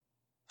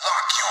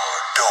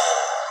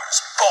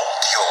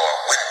your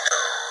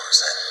windows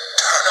and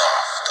turn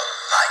off the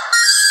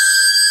lights.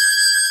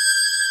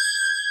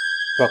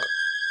 Welcome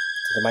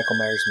to the Michael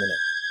Myers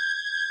Minute,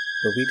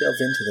 where we delve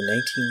into the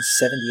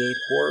 1978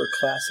 horror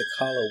classic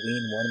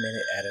Halloween 1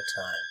 minute at a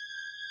time.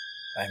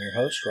 I'm your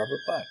host, Robert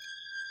Black.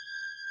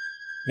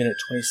 Minute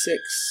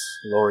 26.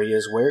 Laurie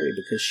is wary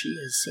because she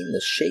has seen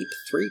the shape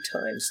 3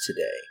 times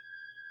today.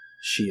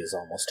 She is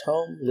almost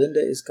home,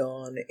 Linda is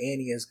gone,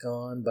 Annie is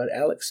gone, but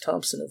Alex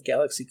Thompson of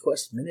Galaxy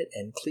Quest Minute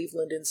and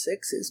Cleveland in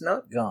 6 is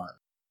not gone.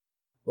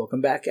 Welcome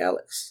back,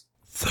 Alex.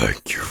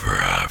 Thank you for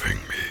having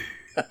me.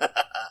 I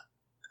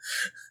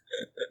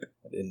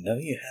didn't know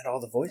you had all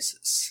the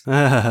voices.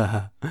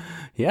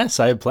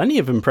 Yes, I have plenty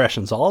of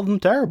impressions, all of them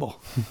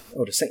terrible. I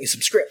would have sent you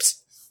some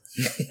scripts.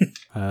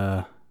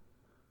 The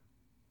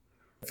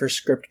first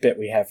script bit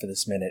we have for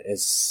this minute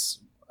is,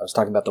 I was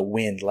talking about the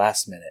wind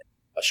last minute.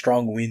 A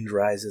strong wind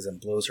rises and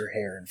blows her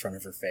hair in front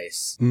of her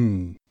face.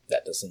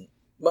 That doesn't...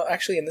 Well,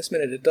 actually, in this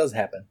minute, it does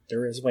happen.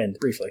 There is wind,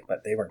 briefly,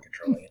 but they weren't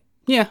controlling it.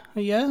 Yeah,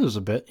 there's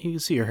a bit. You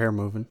can see her hair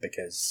moving.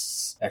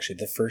 Because, actually,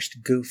 the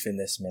first goof in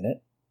this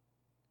minute...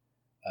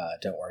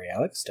 don't worry,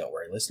 Alex. Don't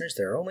worry, listeners.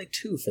 There are only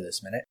 2 for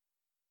this minute.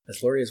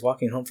 As Laurie is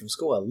walking home from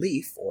school, a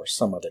leaf, or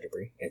some other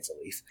debris, it's a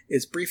leaf,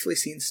 is briefly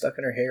seen stuck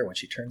in her hair. When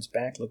she turns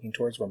back, looking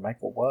towards where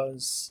Michael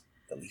was,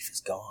 the leaf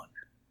is gone.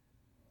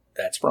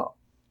 That's wrong.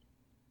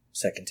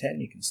 Second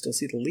 10, you can still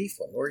see the leaf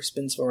when Laurie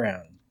spins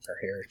around. Her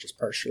hair is just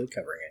partially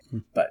covering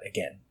it. But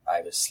again,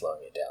 I was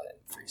slowing it down and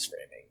freeze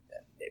framing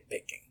and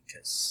nitpicking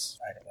because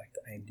I don't like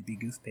the IMDb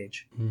goof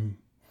page.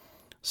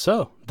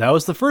 So, that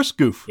was the first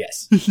goof.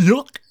 Yes.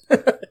 Yuck.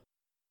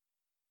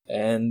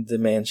 And the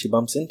man she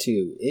bumps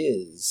into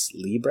is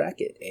Lee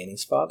Brackett,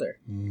 Annie's father.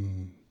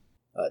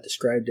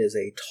 Described as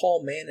a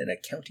tall man in a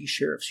county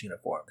sheriff's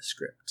uniform. The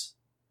script.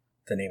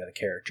 The name of the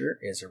character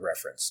is a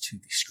reference to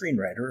the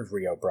screenwriter of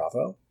Rio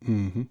Bravo,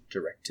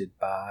 directed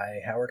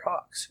by Howard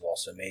Hawks, who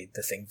also made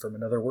The Thing from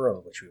Another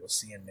World, which we will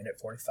see in minute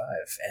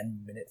 45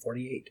 and minute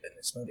 48 in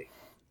this movie.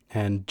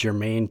 And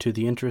germane to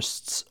the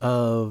interests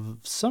of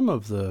some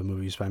of the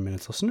Movies by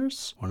Minutes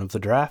listeners, one of the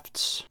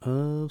drafts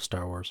of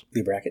Star Wars.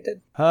 Lee Brackett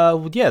did?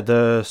 Yeah,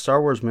 the Star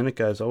Wars Minute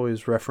guys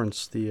always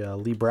reference the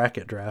Lee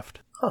Brackett draft.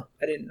 Huh,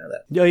 I didn't know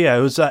that. Yeah,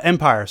 it was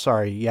Empire,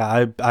 sorry.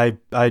 Yeah,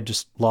 I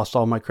just lost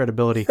all my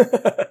credibility.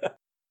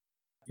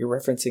 You're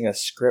referencing a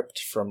script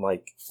from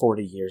like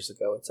 40 years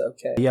ago. It's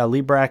okay. Yeah, Lee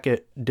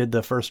Brackett did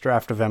the first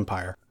draft of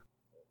Empire.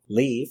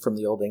 Lee, from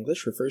the Old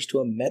English, refers to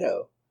a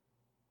meadow.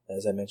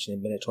 As I mentioned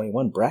in minute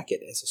 21,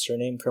 Brackett as a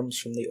surname comes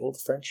from the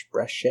Old French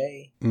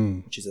brachet,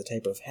 which is a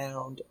type of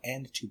hound,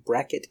 and to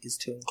bracket is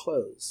to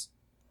enclose.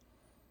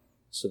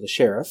 So the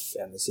sheriff,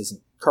 and this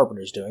isn't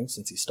Carpenter's doing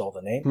since he stole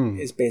the name,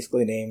 is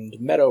basically named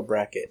Meadow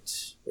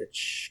Brackett,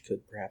 which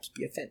could perhaps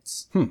be a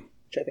fence,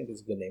 which I think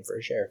is a good name for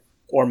a sheriff.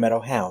 Or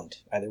Meadow Hound,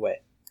 either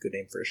way. Good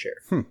name for a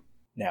sheriff.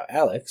 Now,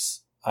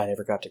 Alex, I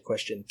never got to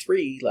question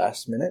 3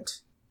 last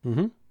minute,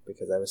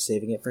 because I was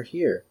saving it for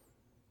here.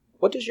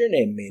 What does your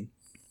name mean?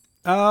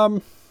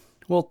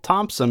 Well,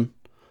 Thompson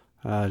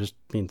just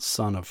means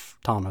son of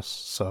Thomas,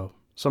 so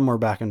somewhere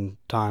back in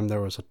time there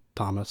was a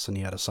Thomas and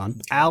he had a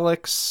son.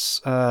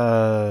 Alex,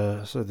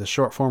 so the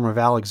short form of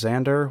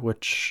Alexander,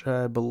 which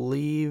I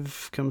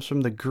believe comes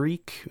from the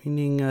Greek,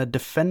 meaning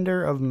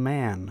defender of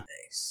man.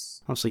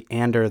 Nice. Obviously,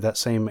 Ander, that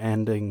same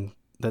ending,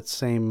 that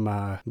same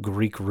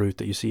Greek root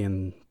that you see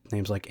in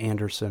names like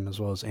Anderson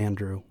as well as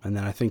Andrew. And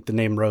then I think the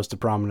name rose to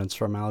prominence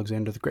from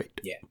Alexander the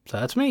Great. Yeah.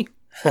 So that's me.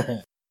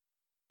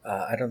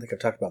 I don't think I've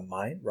talked about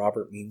mine.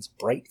 Robert means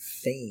bright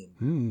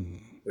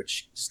fame,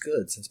 which is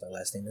good since my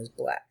last name is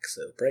Black.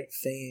 So bright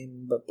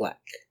fame, but black.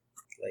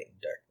 Light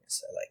and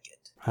darkness. I like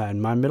it. And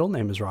my middle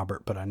name is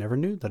Robert, but I never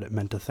knew that it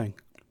meant a thing.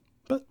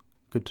 But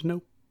good to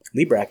know.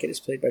 Lee Brackett is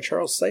played by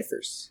Charles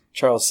Cyphers.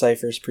 Charles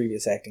Cyphers'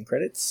 previous acting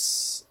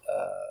credits.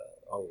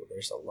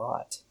 There's a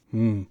lot.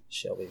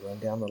 Shall we run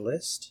down the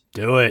list?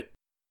 Do it.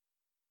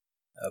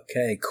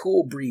 Okay,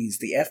 Cool Breeze,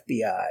 the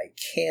FBI,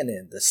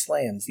 Cannon, The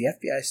Slams, the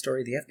FBI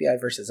Story, the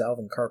FBI versus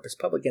Alvin Karpis,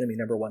 Public Enemy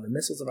 #1, The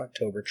Missiles of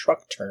October,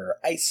 Truck Turner,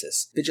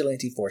 ISIS,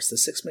 Vigilante Force, The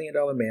 $6 Million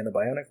Man, The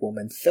Bionic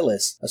Woman,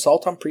 Phyllis,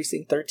 Assault on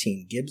Precinct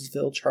 13,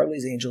 Gibbsville,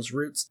 Charlie's Angels,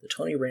 Roots, The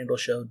Tony Randall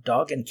Show,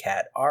 Dog and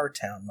Cat,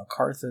 R-Town,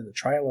 MacArthur, The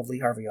Trial of Lee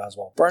Harvey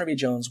Oswald, Barnaby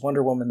Jones,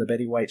 Wonder Woman, The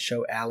Betty White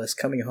Show, Alice,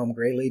 Coming Home,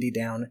 Grey Lady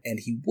Down, and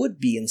he would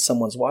be in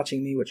Someone's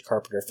Watching Me, which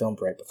Carpenter filmed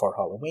right before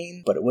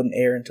Halloween, but it wouldn't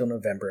air until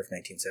November of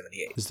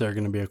 1978. Is there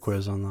going to be a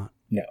quiz on that?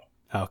 No.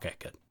 Okay,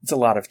 good. It's a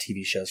lot of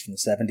TV shows from the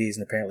 70s,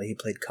 and apparently he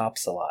played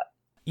cops a lot.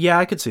 Yeah,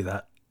 I could see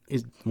that.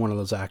 He's one of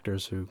those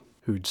actors who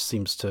just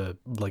seems to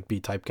like be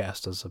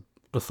typecast as a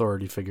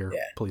authority figure,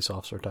 police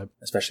officer type.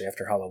 Especially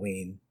after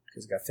Halloween,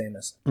 because he got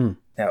famous.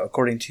 Now,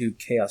 according to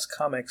Chaos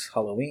Comics,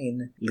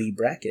 Halloween, Lee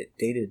Brackett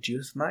dated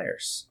Judith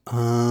Myers.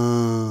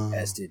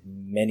 As did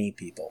many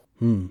people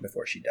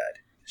before she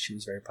died. She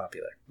was very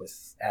popular,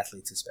 with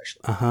athletes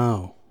especially.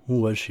 Oh, who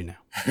was she now?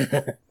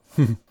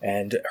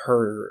 And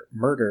her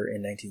murder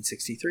in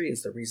 1963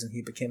 is the reason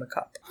he became a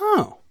cop.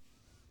 Oh.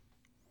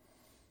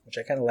 Which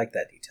I kind of like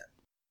that detail.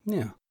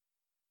 Yeah.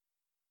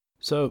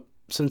 So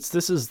since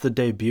this is the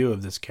debut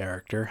of this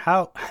character,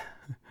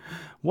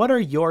 what are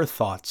your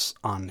thoughts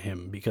on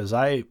him? Because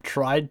I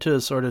tried to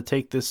sort of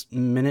take this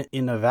minute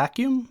in a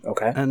vacuum.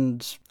 Okay.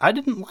 And I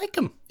didn't like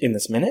him. In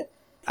this minute?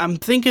 I'm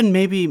thinking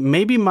maybe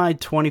my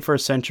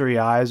 21st century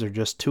eyes are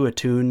just too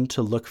attuned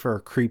to look for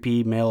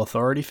creepy male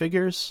authority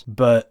figures.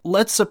 But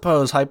let's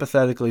suppose,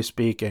 hypothetically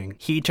speaking,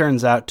 he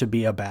turns out to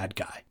be a bad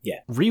guy. Yeah.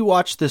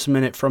 Rewatch this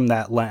minute from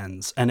that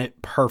lens, and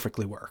it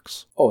perfectly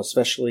works. Oh,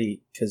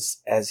 especially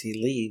because as he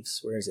leaves,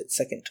 where is it,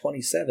 second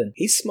 27,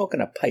 he's smoking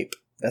a pipe.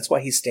 That's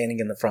why he's standing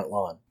in the front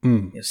lawn.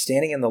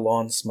 Standing in the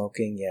lawn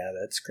smoking, yeah,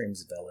 that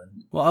screams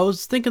villain. Well, I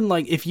was thinking,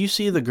 like, if you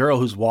see the girl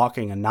who's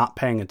walking and not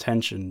paying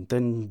attention,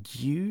 then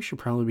you should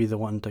probably be the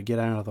one to get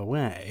out of the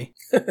way.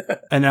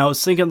 And I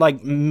was thinking,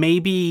 like,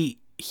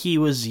 maybe he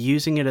was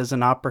using it as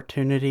an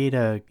opportunity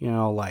to,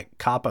 like,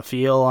 cop a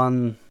feel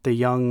on the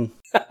young,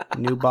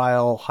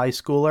 nubile high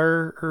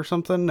schooler or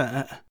something.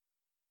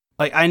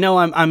 Like, I know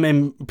I'm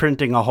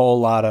imprinting a whole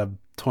lot of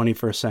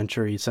 21st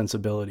century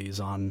sensibilities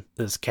on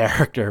this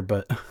character,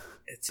 but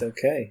it's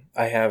okay.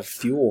 I have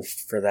fuel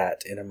for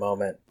that in a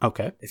moment.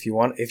 Okay. If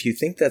you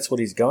think that's what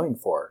he's going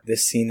for,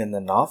 this scene in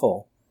the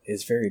novel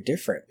is very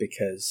different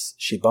because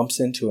she bumps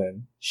into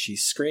him. She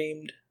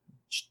screamed,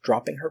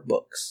 dropping her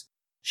books.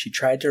 She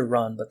tried to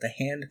run, but the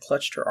hand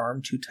clutched her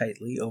arm too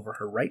tightly. Over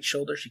her right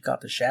shoulder, she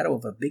caught the shadow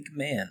of a big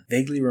man.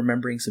 Vaguely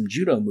remembering some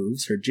judo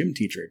moves her gym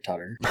teacher had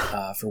taught her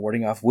for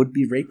warding off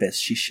would-be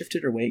rapists, she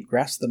shifted her weight,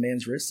 grasped the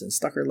man's wrist, and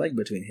stuck her leg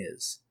between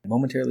his.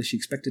 Momentarily, she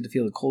expected to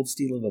feel the cold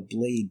steel of a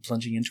blade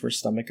plunging into her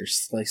stomach or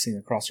slicing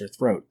across her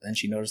throat. Then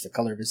she noticed the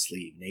color of his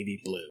sleeve,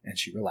 navy blue, and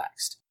she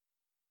relaxed.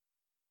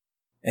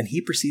 And he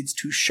proceeds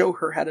to show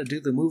her how to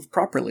do the move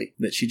properly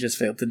that she just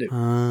failed to do.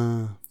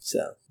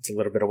 So, it's a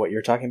little bit of what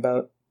you're talking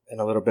about. And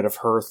a little bit of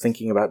her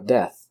thinking about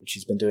death, which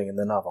she's been doing in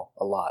the novel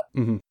a lot.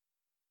 Mm-hmm.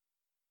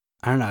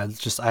 I don't know. It's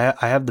just I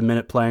have the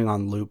minute playing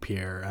on loop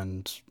here,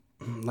 and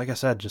like I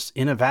said, just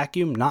in a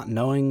vacuum, not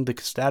knowing the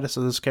status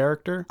of this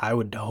character, I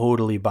would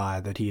totally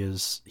buy that he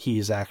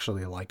is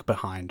actually like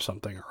behind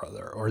something or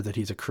other, or that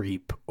he's a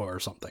creep or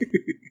something.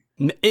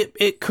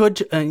 It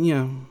could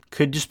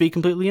could just be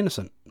completely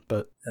innocent,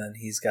 but and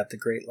he's got the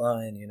great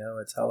line,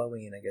 it's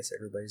Halloween. I guess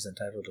everybody's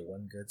entitled to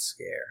one good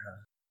scare,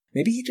 huh?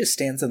 Maybe he just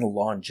stands on the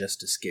lawn just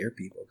to scare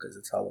people because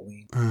it's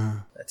Halloween.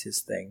 That's his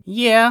thing.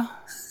 Yeah.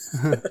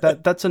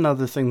 That's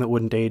another thing that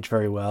wouldn't age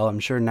very well. I'm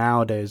sure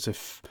nowadays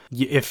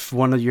if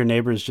one of your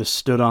neighbors just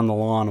stood on the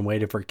lawn and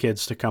waited for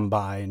kids to come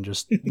by and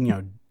just,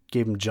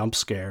 gave him jump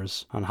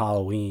scares on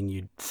Halloween,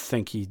 you'd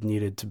think he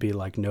needed to be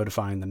like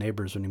notifying the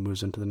neighbors when he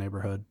moves into the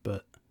neighborhood.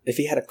 But if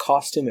he had a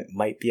costume, it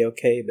might be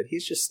okay, but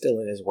he's just still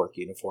in his work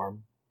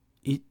uniform.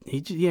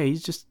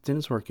 He's just in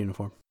his work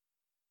uniform.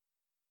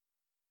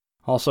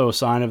 Also a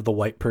sign of the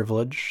white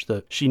privilege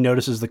that she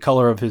notices the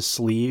color of his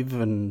sleeve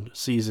and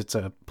sees it's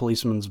a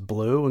policeman's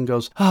blue and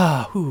goes,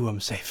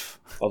 I'm safe.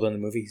 Although in the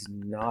movie he's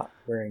not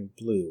wearing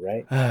blue,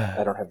 right?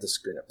 I don't have the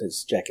screen up.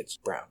 His jacket's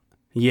brown.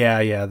 Yeah,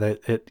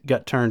 it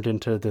got turned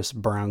into this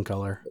brown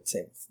color. But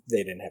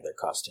they didn't have their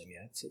costume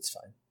yet, so it's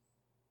fine.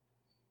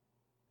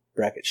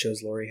 Brackett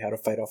shows Laurie how to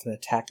fight off an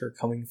attacker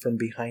coming from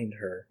behind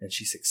her, and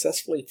she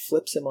successfully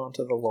flips him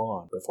onto the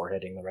lawn before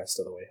heading the rest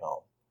of the way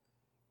home.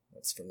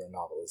 That's from the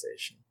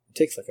novelization. It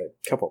takes like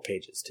a couple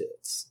pages, too.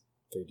 It's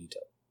very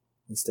detailed.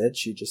 Instead,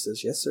 she just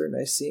says, "Yes, sir.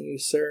 Nice seeing you,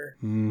 sir."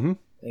 Mm-hmm.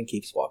 And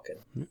keeps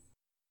walking. Mm-hmm.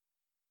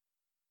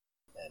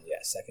 And yeah,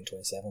 second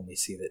 27, we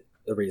see that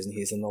the reason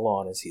he's in the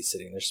lawn is he's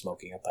sitting there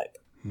smoking a pipe.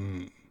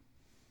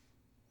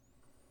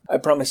 I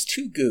promised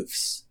 2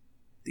 goofs.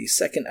 The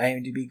second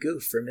IMDb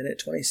goof for minute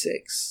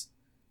 26.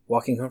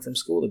 Walking home from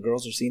school, the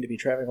girls are seen to be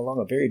traveling along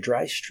a very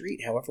dry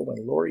street. However,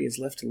 when Laurie is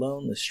left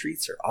alone, the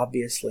streets are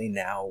obviously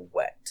now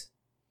wet.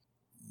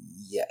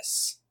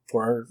 Yes,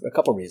 for a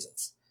couple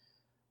reasons.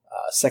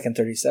 Second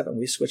 37,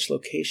 we switch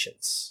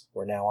locations.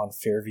 We're now on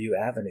Fairview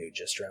Avenue,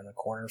 just around the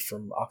corner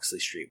from Oxley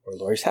Street, where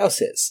Laurie's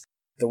house is.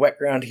 The wet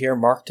ground here,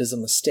 marked as a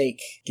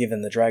mistake,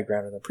 given the dry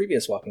ground in the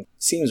previous walking,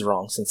 seems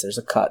wrong since there's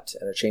a cut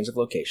and a change of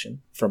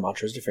location from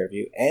Montrose to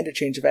Fairview, and a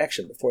change of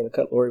action. Before the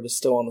cut, Laurie was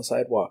still on the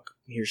sidewalk.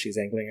 Here she's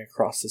angling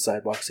across the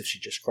sidewalk as if she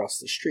just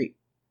crossed the street.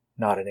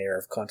 Not an error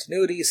of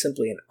continuity,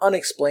 simply an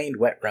unexplained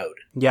wet road.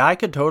 Yeah, I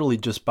could totally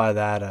just buy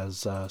that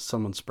as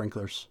someone's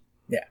sprinklers.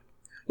 Yeah.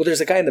 Well,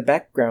 there's a guy in the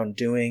background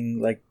doing,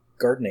 like,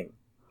 gardening.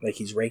 Like,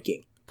 he's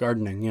raking.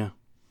 Gardening, yeah.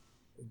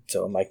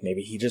 So I'm like,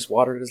 maybe he just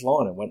watered his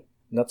lawn and went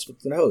nuts with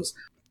the hose.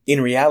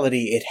 In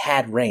reality, it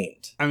had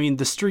rained. I mean,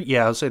 the street,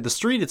 yeah, I would say the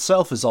street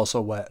itself is also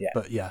wet,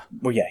 but yeah.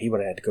 Well, yeah, he would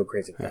have had to go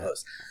crazy with the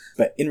hose.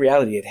 But in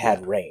reality, it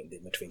had rained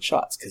in between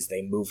shots because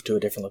they moved to a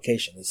different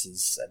location. This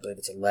is, I believe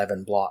it's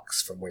 11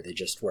 blocks from where they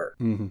just were.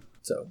 Mm-hmm.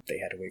 So they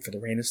had to wait for the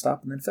rain to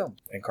stop and then film.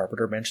 And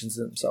Carpenter mentions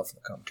it himself in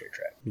the commentary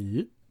track.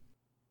 Yep.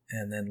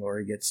 And then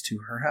Laurie gets to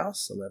her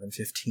house,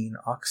 1115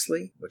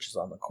 Oxley, which is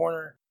on the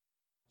corner.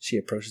 She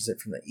approaches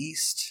it from the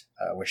east,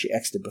 where she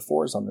exited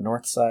before is on the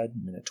north side,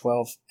 minute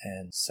 12,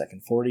 and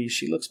second 40.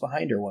 She looks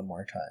behind her one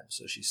more time,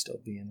 so she's still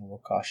being a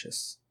little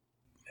cautious.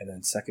 And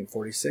then second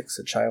 46,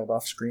 a child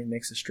off screen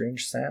makes a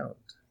strange sound.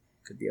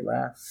 Could be a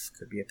laugh,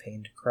 could be a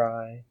pained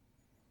cry.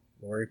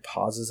 Laurie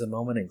pauses a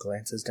moment and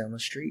glances down the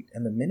street,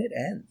 and the minute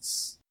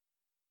ends.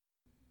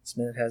 This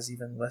minute has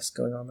even less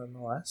going on than the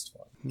last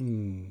one.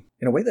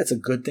 In a way, that's a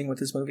good thing with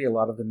this movie. A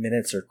lot of the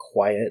minutes are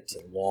quiet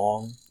and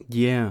long.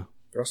 Yeah.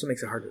 It also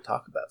makes it hard to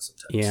talk about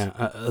sometimes.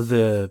 Yeah,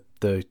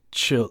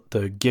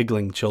 the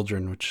giggling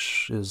children,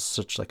 which is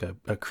such like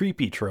a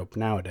creepy trope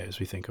nowadays.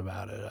 We think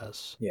about it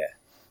as. Yeah.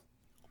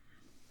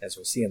 As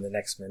we'll see in the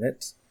next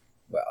minute,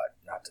 well,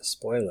 not to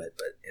spoil it,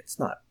 but it's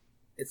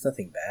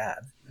nothing bad.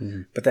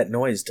 Mm-hmm. But that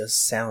noise does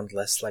sound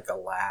less like a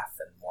laugh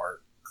and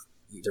more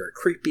either a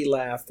creepy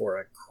laugh or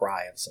a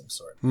cry of some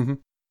sort. Mm-hmm.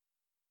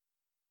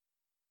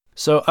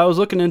 So I was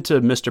looking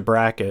into Mr.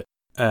 Brackett,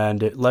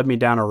 and it led me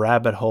down a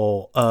rabbit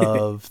hole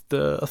of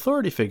the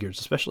authority figures,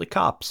 especially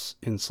cops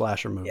in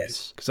slasher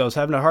movies. Because I was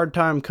having a hard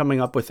time coming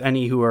up with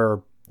any who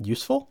are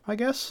useful, I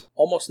guess.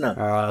 Almost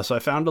none. So I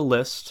found a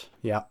list.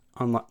 Yeah.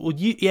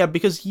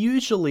 Because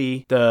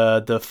usually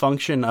the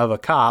function of a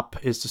cop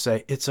is to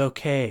say, it's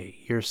okay,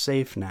 you're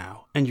safe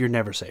now, and you're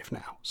never safe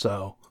now.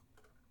 So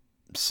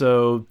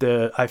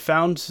I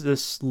found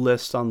this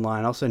list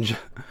online. I'll send you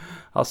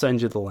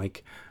the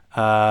link.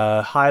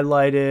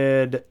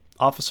 Highlighted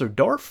Officer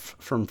Dorf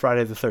from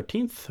Friday the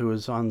 13th, who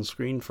was on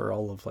screen for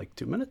all of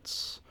 2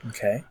 minutes.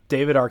 Okay.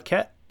 David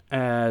Arquette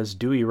as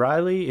Dewey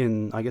Riley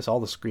in, I guess, all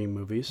the Scream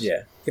movies.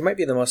 Yeah. He might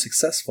be the most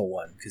successful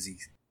one because he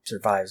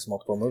survives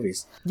multiple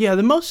movies. Yeah,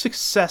 the most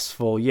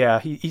successful. Yeah,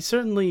 he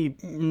certainly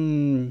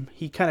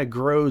he kind of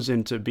grows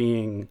into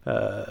being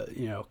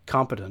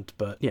competent,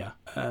 but yeah.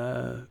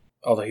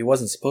 Although he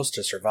wasn't supposed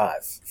to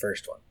survive the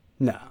first one.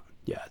 No,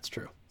 yeah, it's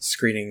true.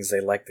 Screenings, they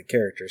liked the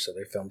character, so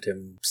they filmed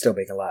him still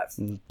being alive.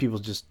 And people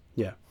just,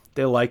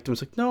 they liked him.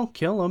 It's like, no,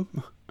 kill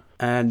him.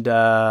 And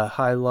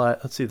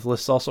the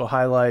list also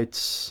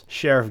highlights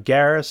Sheriff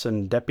Garris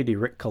and Deputy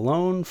Rick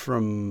Colon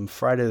from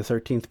Friday the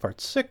 13th,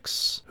 Part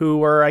 6, who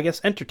were, I guess,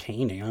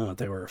 entertaining. I don't know if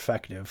they were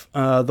effective.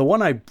 The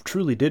one I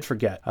truly did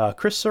forget,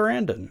 Chris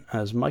Sarandon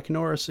as Mike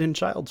Norris in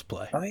Child's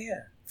Play. Oh,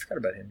 yeah. I forgot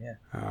about him, yeah.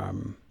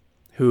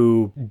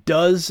 Who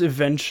does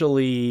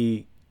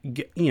eventually,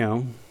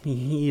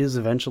 he is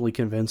eventually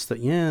convinced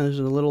that, there's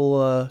a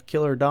little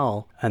killer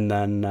doll. And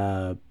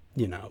then...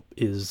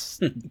 is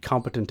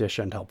competent-ish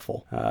and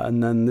helpful.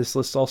 And then this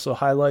list also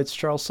highlights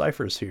Charles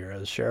Cyphers here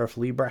as Sheriff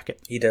Lee Brackett.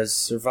 He does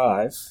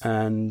survive.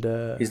 And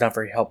he's not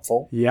very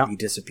helpful. Yeah. He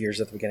disappears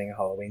at the beginning of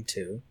Halloween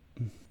 2,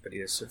 but he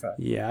does survive.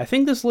 Yeah, I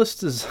think this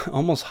list is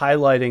almost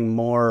highlighting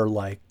more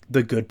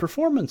the good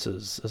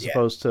performances as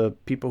opposed to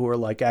people who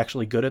are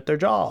actually good at their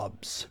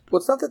jobs. Well,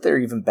 it's not that they're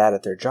even bad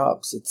at their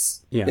jobs.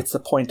 It's the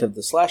point of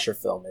the slasher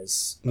film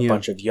is a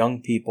bunch of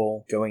young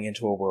people going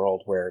into a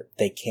world where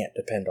they can't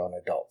depend on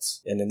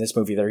adults. And in this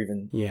movie, they're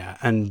even... Yeah,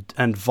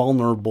 and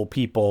vulnerable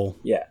people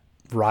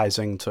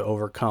rising to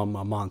overcome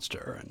a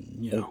monster.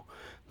 And,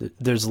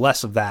 there's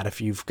less of that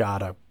if you've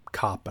got a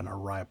cop and a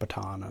riot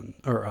baton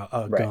or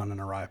a gun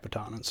and a riot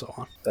baton and so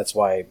on. That's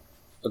why...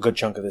 a good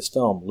chunk of this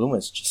film,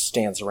 Loomis just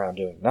stands around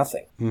doing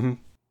nothing. Mm-hmm.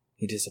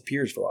 He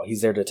disappears for a while.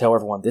 He's there to tell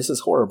everyone, this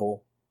is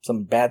horrible,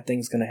 some bad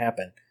thing's going to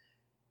happen.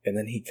 And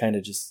then he kind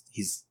of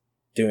he's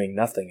doing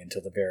nothing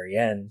until the very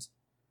end,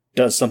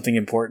 does something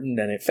important,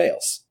 and it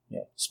fails.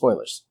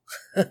 Spoilers.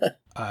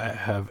 I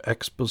have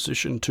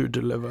exposition to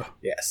deliver.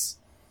 Yes.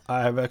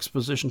 I have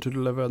exposition to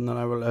deliver, and then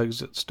I will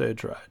exit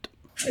stage right.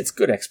 It's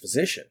good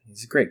exposition.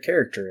 He's a great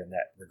character in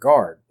that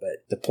regard,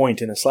 but the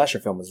point in a slasher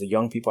film is the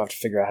young people have to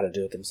figure out how to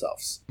do it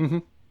themselves. Mm-hmm.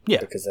 Yeah.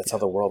 Because that's how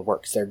the world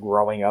works. They're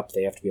growing up,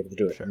 they have to be able to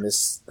do it. Sure. And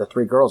the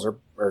three girls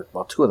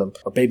two of them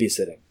are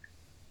babysitting.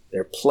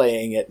 They're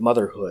playing at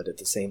motherhood at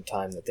the same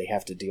time that they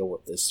have to deal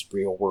with this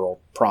real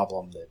world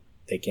problem that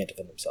they can't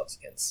defend themselves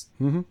against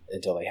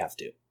until they have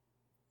to.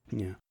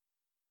 Yeah.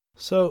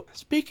 So,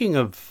 speaking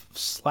of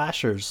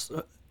slashers,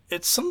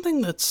 it's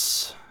something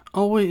that's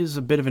always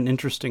a bit of an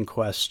interesting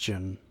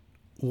question.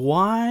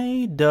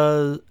 Why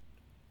does...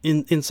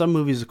 In some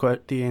movies,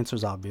 the answer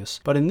is obvious.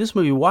 But in this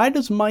movie, why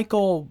does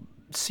Michael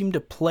seem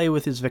to play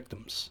with his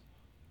victims?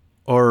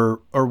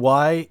 Or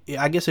why...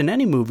 I guess in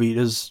any movie,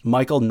 does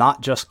Michael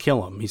not just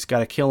kill them? He's got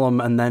to kill them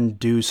and then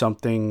do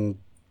something,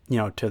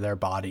 to their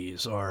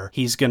bodies. Or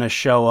he's going to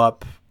show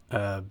up...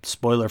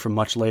 spoiler from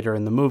much later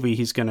in the movie,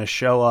 he's going to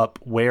show up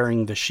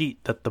wearing the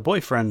sheet that the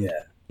boyfriend...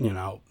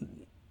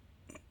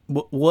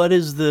 What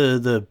is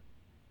the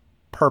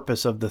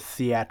purpose of the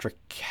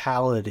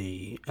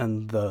theatricality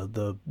and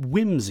the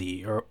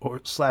whimsy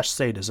or slash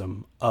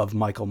sadism of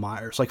Michael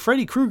Myers? Like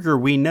Freddy Krueger,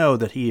 we know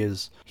that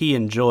he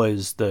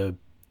enjoys the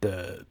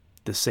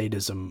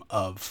sadism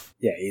of...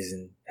 Yeah, he's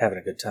having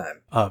a good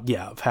time. Of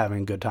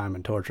having a good time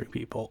and torturing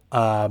people.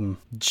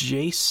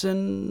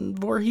 Jason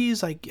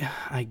Voorhees, I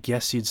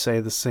guess you'd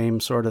say the same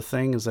sort of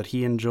thing, is that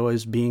he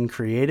enjoys being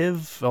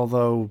creative,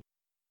 although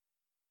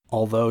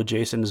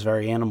Jason is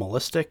very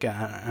animalistic.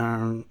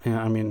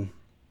 I mean...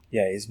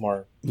 Yeah, he's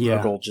more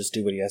brutal, just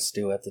do what he has to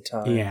do at the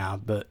time. Yeah,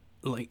 but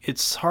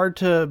it's hard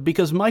to...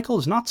 Because Michael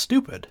is not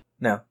stupid.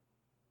 No.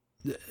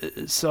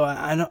 So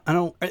I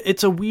don't.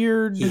 It's a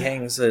weird. He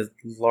hangs a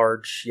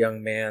large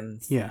young man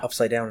Yeah.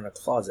 upside down in a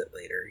closet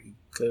later. He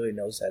clearly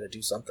knows how to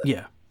do something.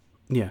 Yeah.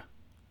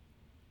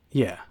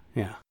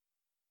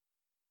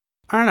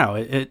 I don't know.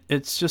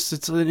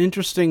 It's an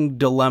interesting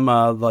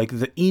dilemma, like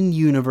the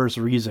in-universe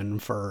reason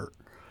for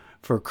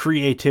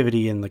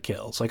creativity in the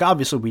kills. Like,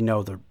 obviously we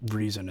know the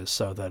reason is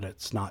so that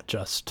it's not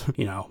just,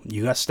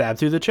 you got stabbed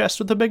through the chest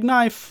with a big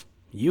knife.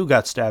 You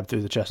got stabbed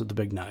through the chest with a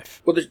big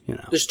knife. Well,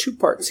 there's two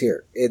parts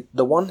here.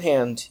 The one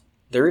hand,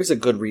 there is a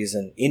good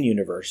reason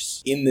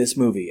in-universe, in this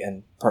movie,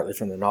 and partly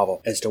from the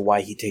novel, as to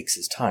why he takes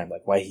his time.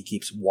 Like, why he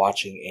keeps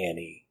watching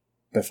Annie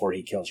before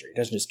he kills her. He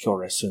doesn't just kill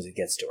her as soon as he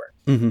gets to her.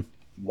 Mm-hmm.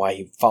 Why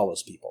he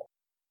follows people.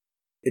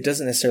 It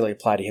doesn't necessarily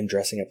apply to him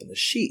dressing up in the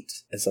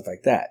sheet and stuff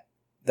like that.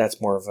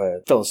 That's more of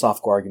a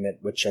philosophical argument,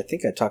 which I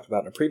think I talked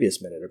about in a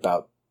previous minute,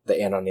 about the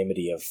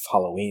anonymity of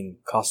Halloween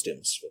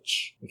costumes,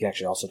 which we can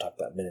actually also talk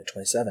about in minute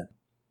 27.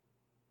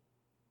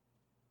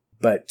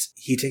 But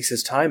he takes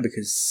his time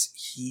because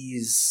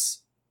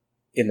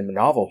in the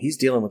novel, he's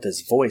dealing with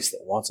this voice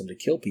that wants him to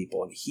kill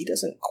people, and he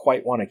doesn't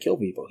quite want to kill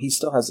people. He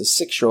still has a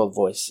 6-year-old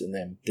voice in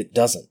him that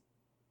doesn't.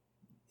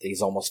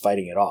 He's almost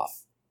fighting it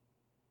off.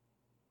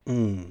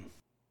 Mm.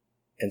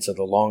 And so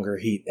the longer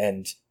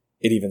and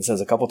it even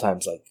says a couple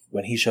times, like,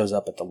 when he shows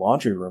up at the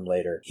laundry room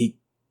later, he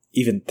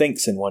even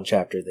thinks in one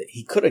chapter that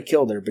he could have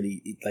killed her, but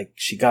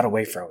she got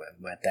away from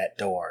him at that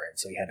door, and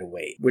so he had to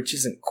wait, which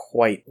isn't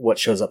quite what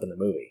shows up in the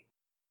movie.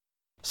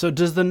 So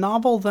does the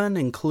novel then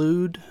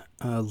include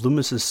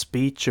Loomis's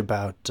speech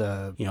about,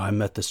 I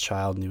met this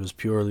child and he was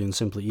purely and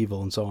simply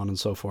evil and so on and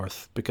so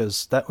forth?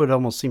 Because that would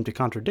almost seem to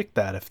contradict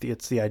that if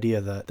it's the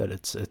idea that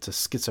it's a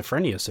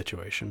schizophrenia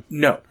situation.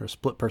 No. Or a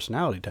split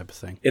personality type of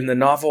thing. In the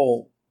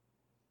novel,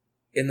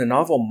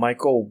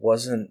 Michael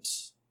wasn't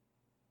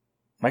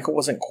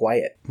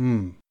quiet.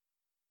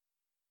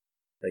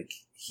 Like,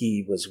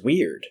 he was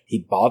weird. He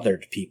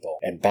bothered people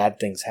and bad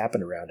things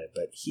happened around him,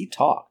 but he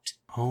talked.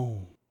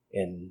 Oh.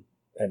 In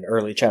an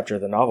early chapter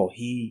of the novel,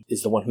 he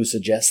is the one who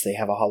suggests they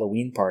have a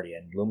Halloween party,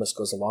 and Loomis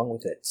goes along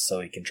with it so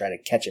he can try to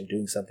catch him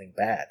doing something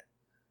bad.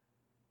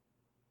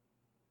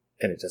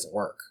 And it doesn't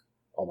work.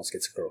 Almost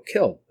gets a girl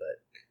killed,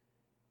 but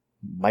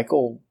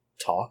Michael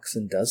talks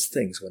and does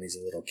things when he's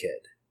a little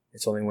kid.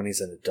 It's only when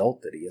he's an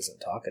adult that he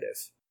isn't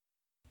talkative.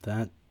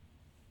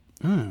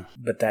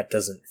 But that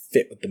doesn't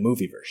fit with the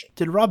movie version.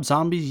 Did Rob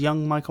Zombie's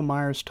young Michael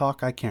Myers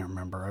talk? I can't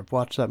remember. I've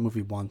watched that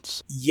movie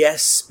once.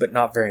 Yes, but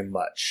not very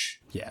much.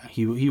 Yeah,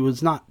 he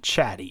was not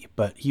chatty,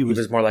 but he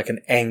was more like an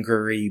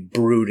angry,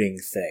 brooding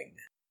thing.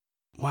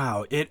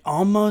 Wow, it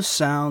almost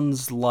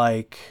sounds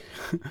like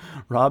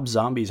Rob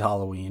Zombie's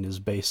Halloween is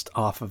based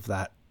off of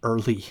that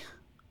early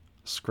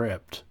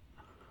script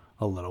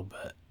a little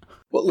bit.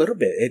 Well, a little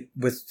bit.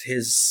 With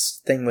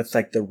his thing with,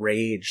 like, the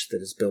rage that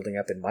is building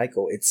up in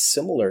Michael, it's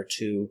similar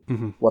to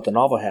what the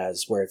novel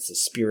has, where it's the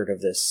spirit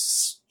of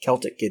this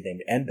Celtic kid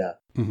named Enda,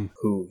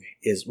 who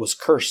was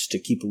cursed to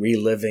keep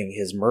reliving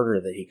his murder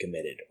that he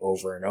committed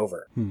over and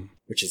over,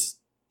 which is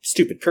a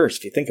stupid curse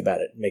if you think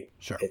about it,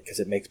 because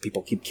it makes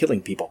people keep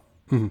killing people.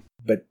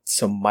 But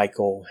so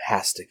Michael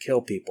has to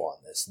kill people on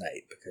this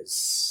night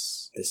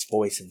because this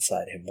voice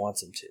inside him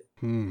wants him to.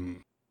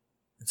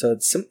 So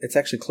it's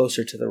actually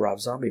closer to the Rob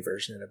Zombie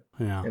version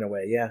in a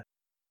way, yeah.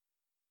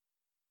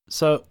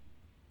 So,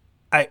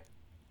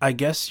 I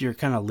guess you're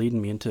kind of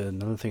leading me into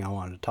another thing I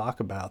wanted to talk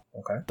about.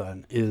 Okay.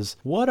 Then is,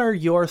 what are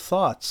your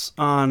thoughts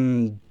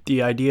on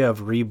the idea of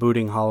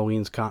rebooting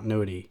Halloween's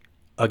continuity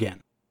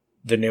again?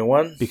 The new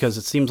one? Because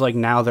it seems like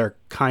now they're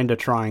kind of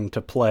trying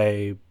to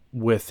play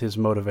with his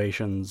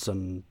motivations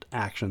and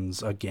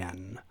actions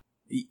again.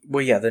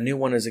 Well, yeah, the new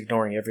one is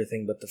ignoring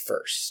everything but the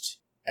first.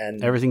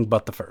 And everything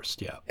but the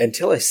first, yeah.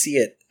 Until I see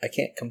it, I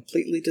can't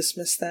completely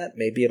dismiss that.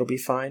 Maybe it'll be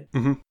fine.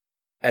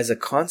 As a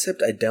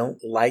concept, I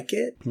don't like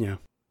it. Yeah.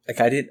 Like,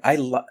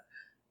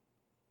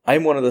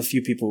 I'm one of the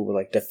few people who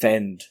would,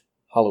 defend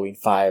Halloween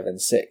 5 and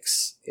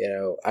 6.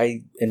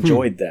 I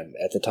enjoyed them.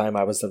 At the time,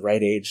 I was the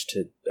right age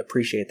to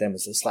appreciate them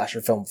as the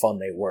slasher film fun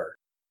they were.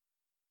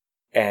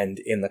 And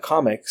in the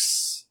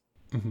comics,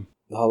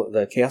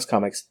 the Chaos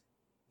comics,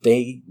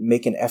 they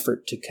make an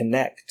effort to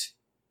connect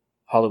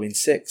Halloween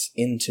 6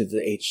 into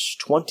the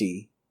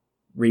H20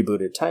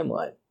 rebooted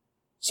timeline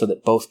so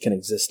that both can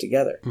exist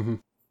together.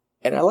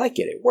 And I like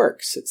it. It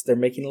works. They're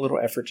making a little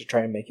effort to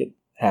try and make it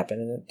happen,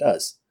 and it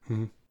does.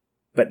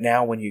 But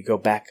now when you go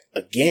back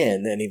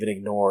again and even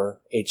ignore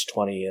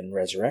H20 and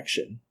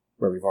Resurrection,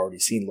 where we've already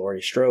seen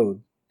Laurie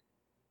Strode,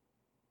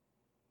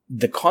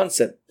 the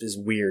concept is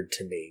weird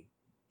to me,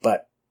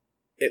 but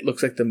it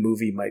looks like the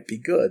movie might be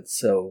good,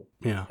 so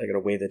I gotta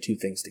weigh the two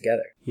things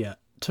together. Yeah.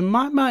 To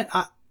my mind,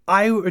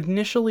 I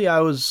initially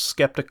was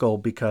skeptical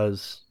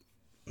because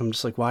I'm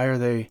just like, why are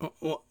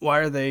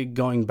they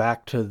going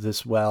back to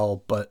this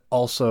well, but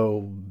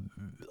also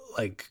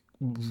like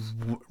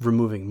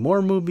removing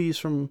more movies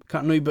from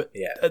continuity?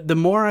 But the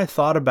more I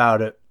thought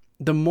about it,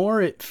 the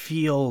more it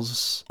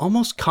feels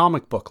almost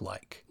comic book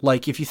like.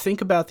 Like, if you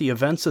think about the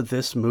events of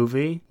this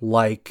movie,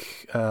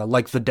 like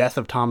the death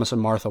of Thomas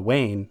and Martha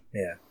Wayne.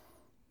 Yeah.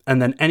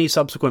 And then any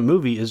subsequent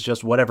movie is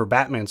just whatever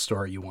Batman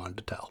story you wanted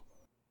to tell.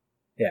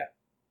 Yeah.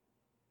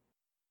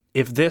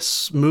 If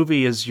this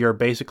movie is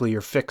basically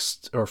your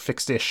fixed or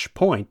fixed-ish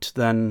point,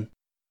 then,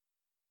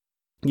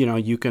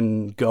 you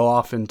can go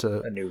off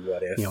into a new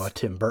what if. A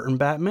Tim Burton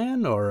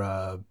Batman or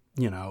a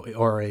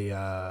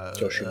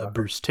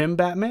Bruce Timm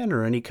Batman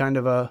or any kind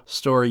of a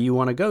story you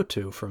want to go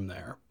to from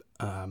there.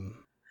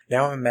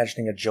 Now I'm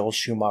imagining a Joel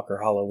Schumacher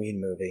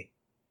Halloween movie.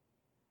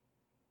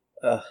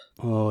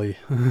 Oh,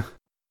 yeah.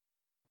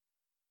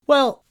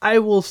 Well, I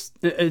will.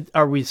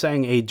 Are we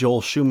saying a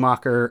Joel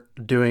Schumacher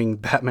doing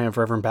Batman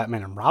Forever and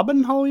Batman and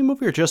Robin Halloween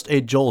movie, or just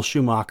a Joel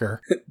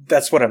Schumacher?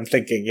 That's what I'm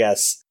thinking.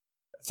 Yes,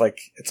 it's like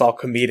it's all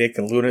comedic,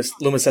 and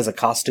Loomis has a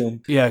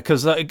costume. Yeah,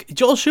 because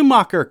Joel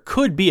Schumacher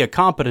could be a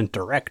competent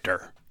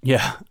director.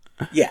 Yeah,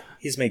 yeah,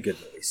 he's made good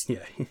movies.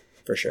 Yeah,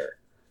 for sure.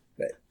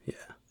 But yeah,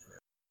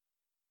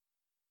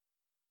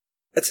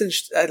 that's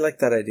interesting. I like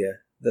that idea.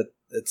 That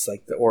it's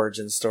like the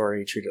origin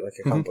story, treat it like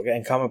a comic book.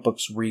 And comic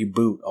books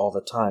reboot all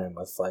the time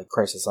with like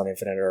Crisis on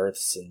Infinite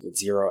Earths and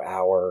Zero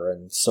Hour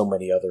and so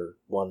many other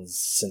ones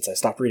since I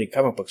stopped reading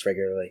comic books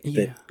regularly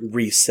that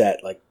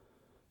reset, like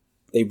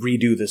they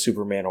redo the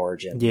Superman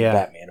origin, the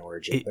Batman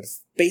origin, but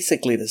it's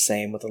basically the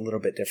same with a little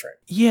bit different.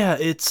 Yeah,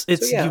 it's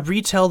you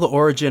retell the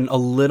origin a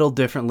little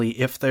differently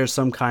if there's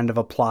some kind of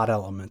a plot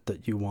element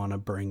that you want to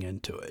bring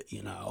into it,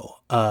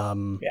 I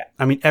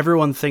mean,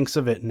 everyone thinks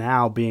of it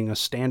now being a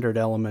standard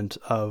element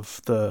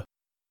of the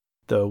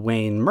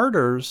Wayne's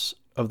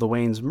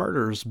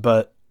murders,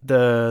 but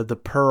the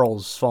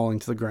pearls falling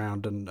to the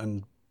ground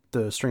and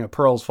the string of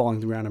pearls falling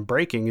to the ground and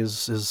breaking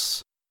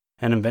is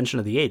an invention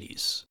of the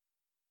 80s.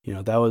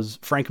 That was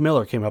Frank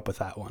Miller came up with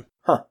that one.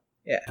 Huh.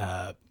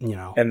 Yeah.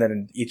 And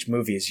then each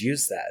movie has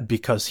used that.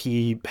 Because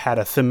he had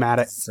a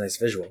thematic... It's a nice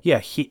visual.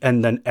 Yeah,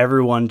 and then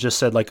everyone just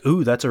said like,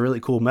 ooh, that's a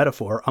really cool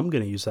metaphor. I'm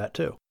going to use that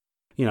too.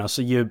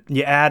 So you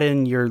add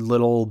in your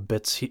little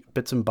bits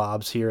and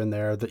bobs here and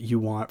there that you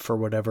want for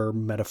whatever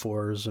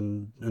metaphors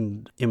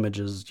and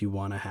images you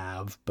want to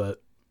have.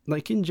 But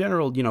like in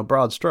general,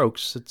 broad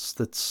strokes, it's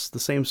the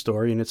same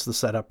story and it's the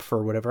setup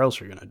for whatever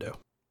else you're going to do.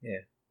 Yeah.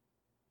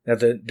 Now,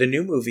 the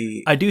new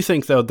movie... I do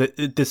think, though,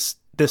 that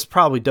this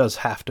probably does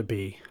have to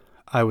be,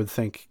 I would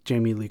think,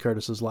 Jamie Lee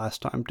Curtis's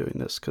last time doing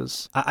this,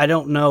 because I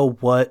don't know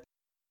what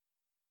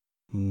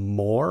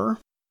more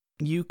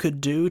you could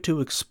do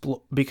to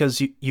explore,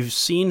 because you've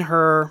seen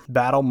her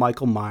battle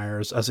Michael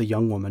Myers as a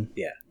young woman.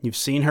 Yeah. You've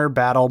seen her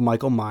battle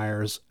Michael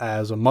Myers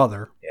as a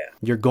mother. Yeah.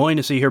 You're going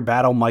to see her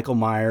battle Michael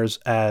Myers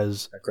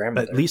as a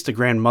grandmother. At least a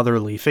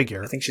grandmotherly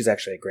figure. I think she's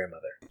actually a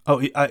grandmother. Oh,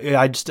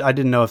 I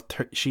didn't know if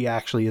she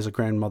actually is a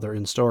grandmother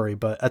in story,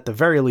 but at the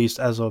very least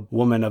as a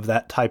woman of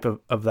that type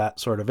of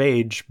that sort of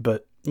age,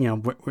 but you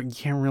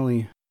can't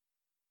really,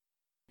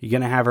 you're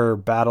going to have her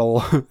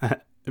battle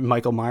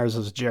Michael Myers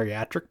as a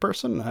geriatric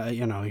person,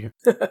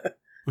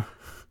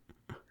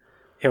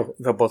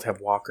 They'll both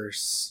have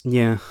walkers.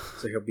 Yeah.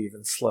 So he'll be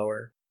even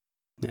slower.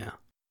 Yeah.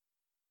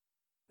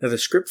 Now, the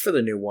script for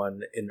the new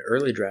one in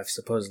early drafts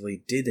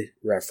supposedly did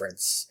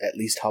reference at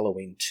least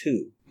Halloween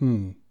 2.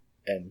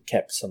 And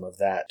kept some of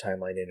that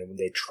timeline in. And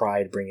they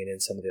tried bringing in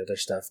some of the other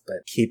stuff,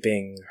 but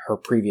keeping her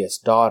previous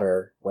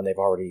daughter, when they've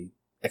already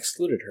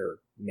excluded her,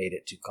 made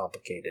it too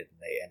complicated,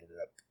 and they ended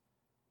up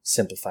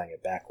simplifying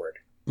it backward,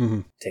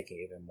 taking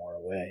even more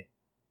away.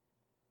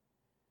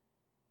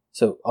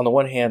 So, on the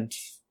one hand,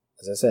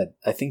 as I said,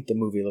 I think the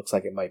movie looks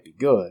like it might be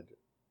good.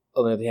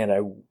 On the other hand,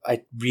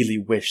 I really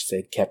wish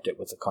they'd kept it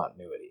with the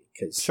continuity,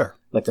 because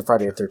like the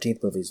Friday the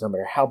 13th movies, no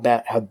matter how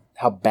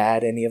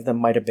bad any of them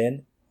might have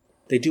been,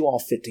 they do all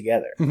fit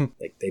together.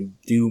 Like, they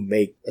do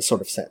make a sort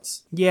of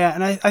sense. Yeah,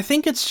 and I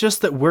think it's just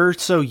that we're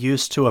so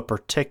used to a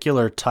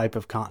particular type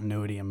of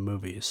continuity in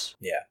movies.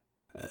 Yeah.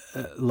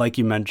 Like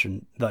you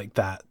mentioned, like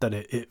that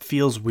it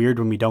feels weird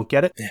when we don't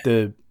get it.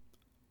 Yeah.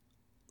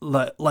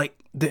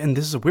 And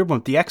this is a weird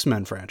one, the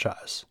X-Men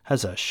franchise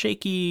has a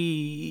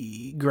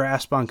shaky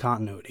grasp on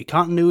continuity.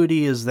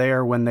 Continuity is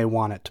there when they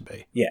want it to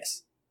be.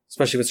 Yes.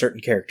 Especially with certain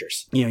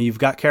characters. You've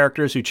got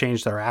characters who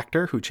change their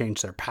actor, who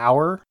change their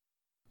power,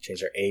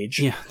 change their age.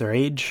 Yeah, their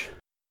age.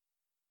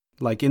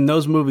 Like in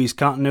those movies,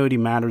 continuity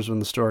matters when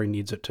the story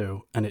needs it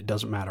to, and it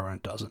doesn't matter when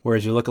it doesn't.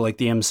 Whereas you look at like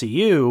the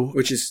MCU,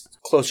 which is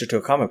closer to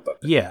a comic book.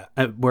 Yeah,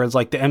 whereas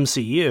like the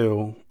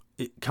MCU,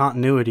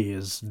 continuity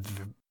is,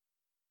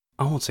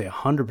 I won't say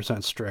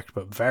 100% strict,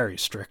 but very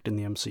strict in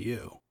the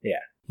MCU. Yeah.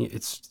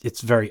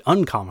 It's very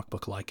uncomic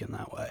book like in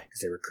that way.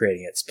 Because they were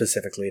creating it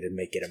specifically to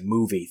make it a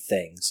movie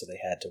thing, so they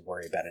had to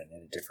worry about it in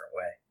a different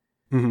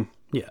way.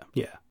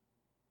 Yeah.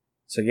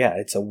 So yeah,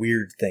 it's a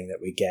weird thing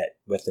that we get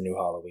with the new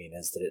Halloween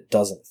is that it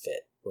doesn't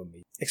fit when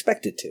we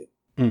expect it to.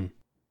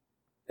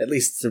 At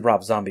least the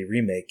Rob Zombie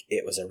remake,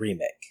 it was a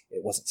remake.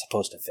 It wasn't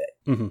supposed to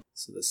fit.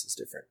 So this is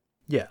different.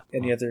 Yeah.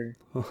 Any other...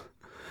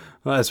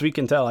 Well, as we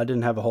can tell, I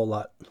didn't have a whole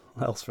lot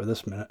else for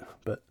this minute,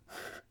 but...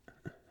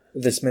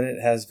 This minute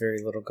has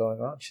very little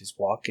going on. She's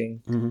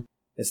walking.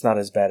 It's not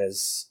as bad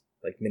as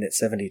like minute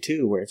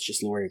 72 where it's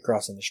just Laurie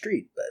crossing the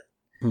street,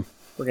 but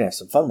we're going to have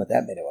some fun with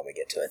that minute when we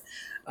get to it.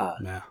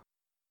 Yeah.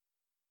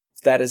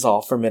 that is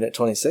all for Minute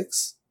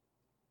 26.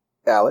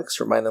 Alex,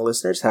 remind the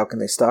listeners, how can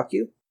they stalk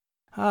you?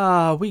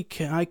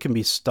 I can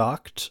be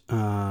stalked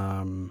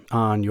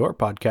on your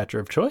podcatcher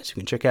of choice. You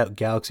can check out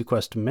Galaxy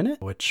Quest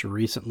Minute, which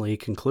recently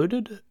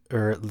concluded,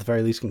 or at the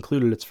very least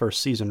concluded its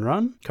first season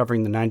run,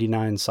 covering the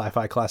 99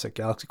 sci-fi classic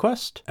Galaxy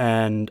Quest,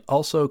 and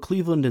also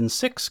Cleveland in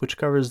 6, which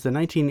covers the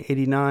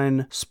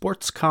 1989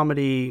 sports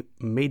comedy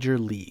Major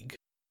League.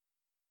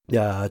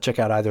 Check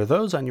out either of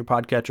those on your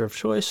podcatcher of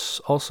choice.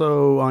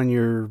 Also on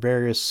your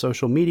various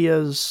social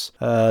medias.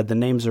 The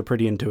names are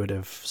pretty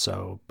intuitive,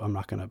 so I'm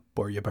not going to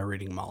bore you by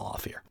reading them all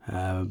off here.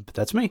 But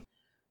that's me.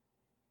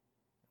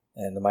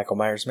 And the Michael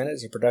Myers Minute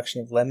is a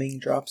production of Lemming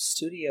Drops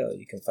Studio.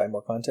 You can find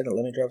more content at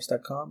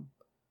lemmingdrops.com.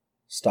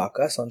 Stalk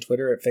us on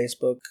Twitter at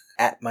Facebook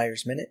at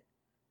Myers Minute,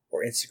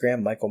 or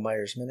Instagram Michael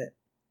Myers Minute,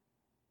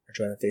 or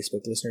join the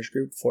Facebook listeners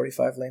group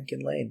 45 Lambkin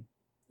Lane.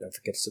 Don't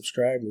forget to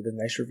subscribe, leave a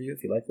nice review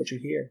if you like what you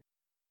hear.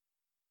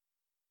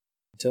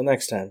 Until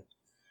next time.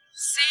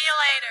 See you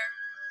later.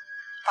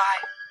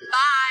 Bye.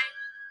 Bye.